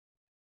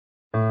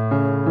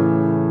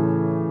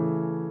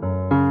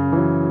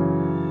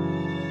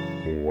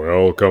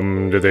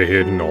Welcome to the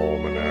Hidden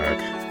Almanac.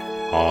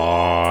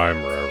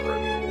 I'm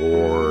Reverend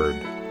Ward.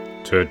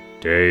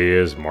 Today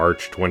is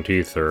March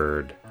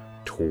 23rd,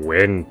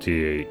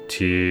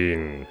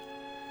 2018.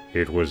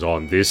 It was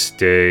on this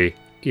day,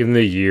 in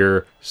the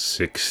year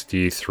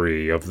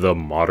 63 of the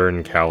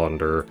modern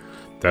calendar,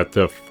 that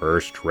the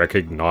first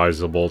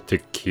recognizable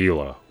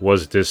tequila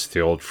was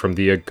distilled from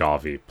the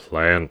agave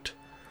plant.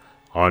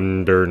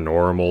 Under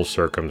normal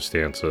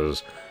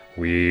circumstances,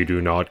 we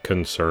do not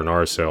concern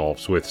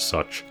ourselves with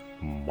such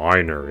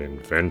minor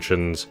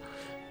inventions,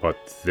 but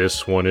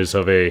this one is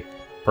of a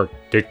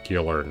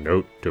particular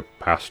note to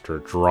Pastor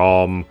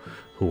Drom,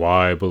 who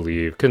I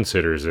believe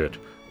considers it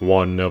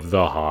one of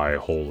the high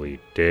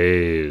holy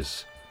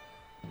days.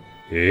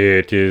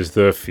 It is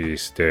the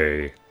feast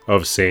day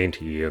of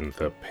Saint Ian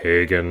the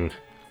Pagan.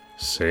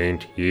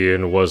 Saint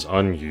Ian was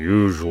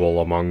unusual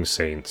among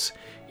saints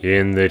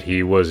in that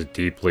he was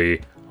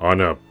deeply,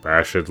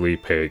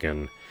 unabashedly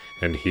pagan,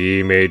 and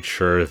he made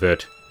sure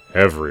that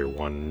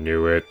everyone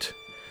knew it.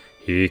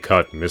 He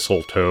cut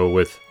mistletoe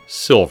with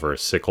silver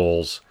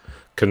sickles,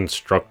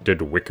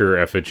 constructed wicker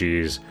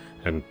effigies,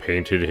 and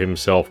painted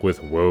himself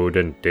with woad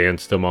and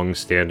danced among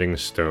standing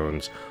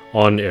stones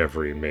on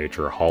every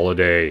major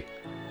holiday.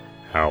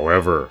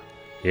 However,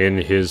 in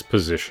his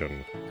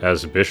position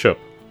as bishop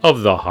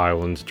of the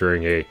Highlands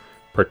during a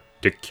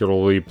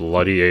particularly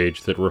bloody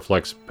age that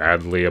reflects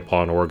badly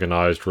upon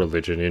organized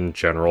religion in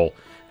general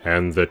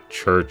and the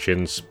church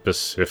in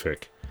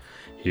specific,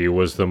 he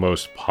was the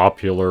most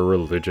popular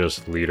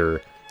religious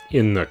leader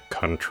in the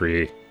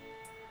country.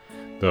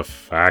 The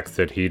fact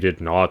that he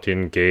did not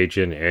engage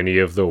in any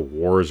of the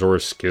wars or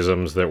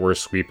schisms that were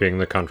sweeping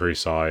the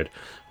countryside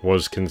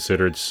was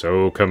considered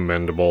so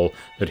commendable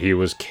that he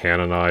was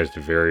canonized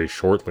very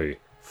shortly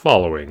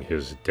following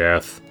his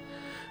death.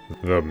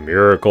 The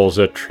miracles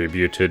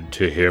attributed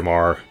to him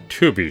are,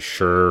 to be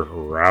sure,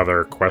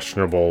 rather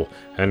questionable,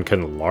 and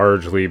can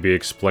largely be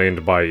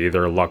explained by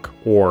either luck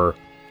or,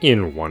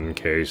 in one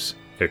case,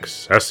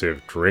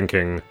 excessive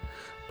drinking.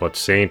 But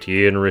St.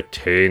 Ian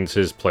retains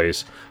his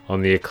place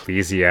on the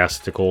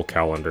ecclesiastical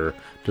calendar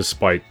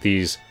despite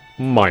these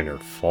minor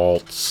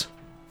faults.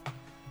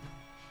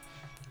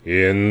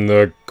 In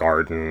the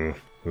garden,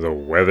 the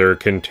weather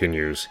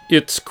continues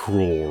its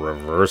cruel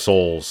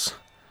reversals.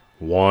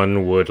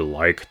 One would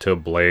like to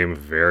blame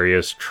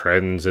various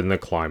trends in the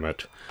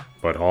climate,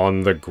 but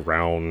on the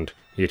ground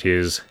it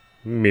is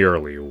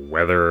merely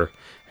weather,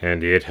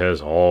 and it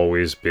has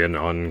always been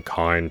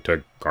unkind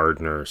to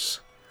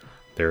gardeners.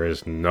 There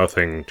is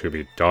nothing to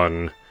be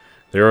done.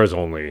 There is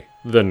only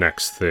the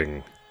next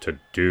thing to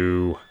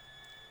do.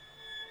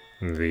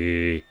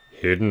 The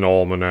Hidden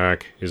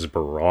Almanac is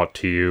brought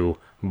to you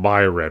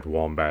by Red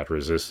Wombat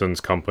Resistance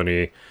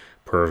Company,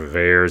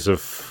 purveyors of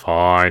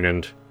fine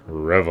and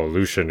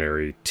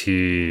revolutionary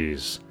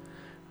teas.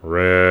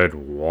 Red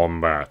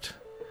Wombat.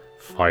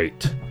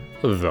 Fight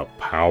the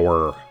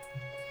power.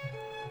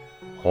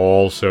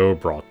 Also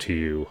brought to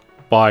you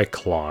by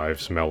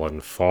Clive's Melon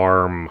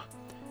Farm.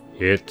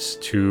 It's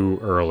too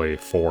early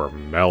for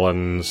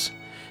melons.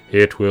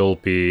 It will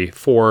be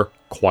for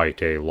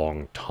quite a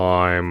long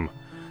time.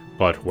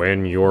 But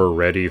when you're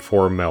ready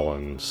for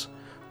melons,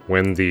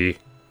 when the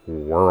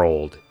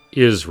world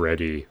is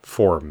ready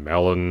for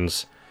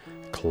melons,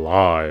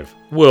 Clive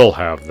will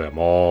have them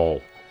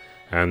all,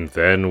 and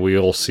then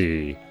we'll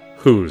see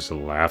who's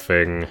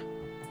laughing.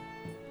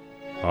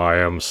 I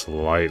am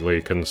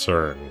slightly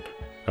concerned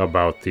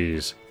about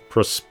these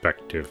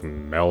prospective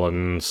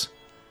melons.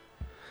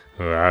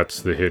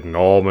 That's the Hidden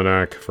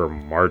Almanac for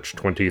March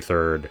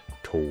 23rd,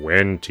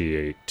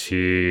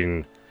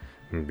 2018.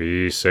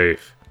 Be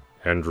safe,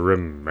 and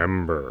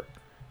remember,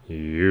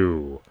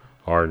 you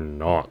are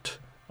not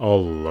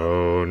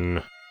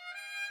alone.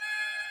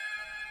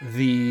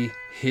 The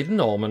Hidden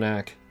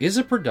Almanac is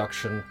a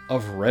production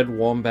of Red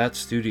Wombat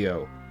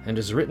Studio and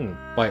is written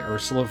by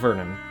Ursula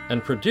Vernon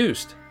and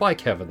produced by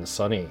Kevin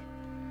Sonney.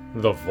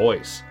 The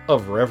voice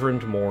of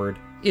Reverend Mord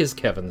is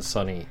Kevin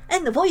Sonney.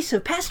 And the voice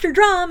of Pastor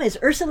Drom is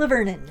Ursula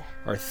Vernon.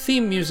 Our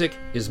theme music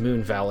is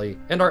Moon Valley,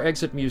 and our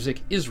exit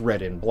music is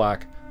Red in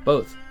Black,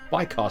 both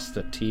by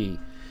Costa T.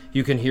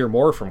 You can hear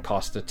more from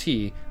Costa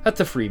T at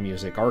the Free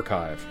Music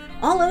Archive.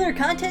 All other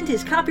content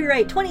is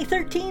copyright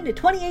 2013 to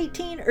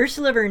 2018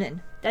 Ursula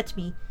Vernon. That's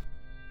me.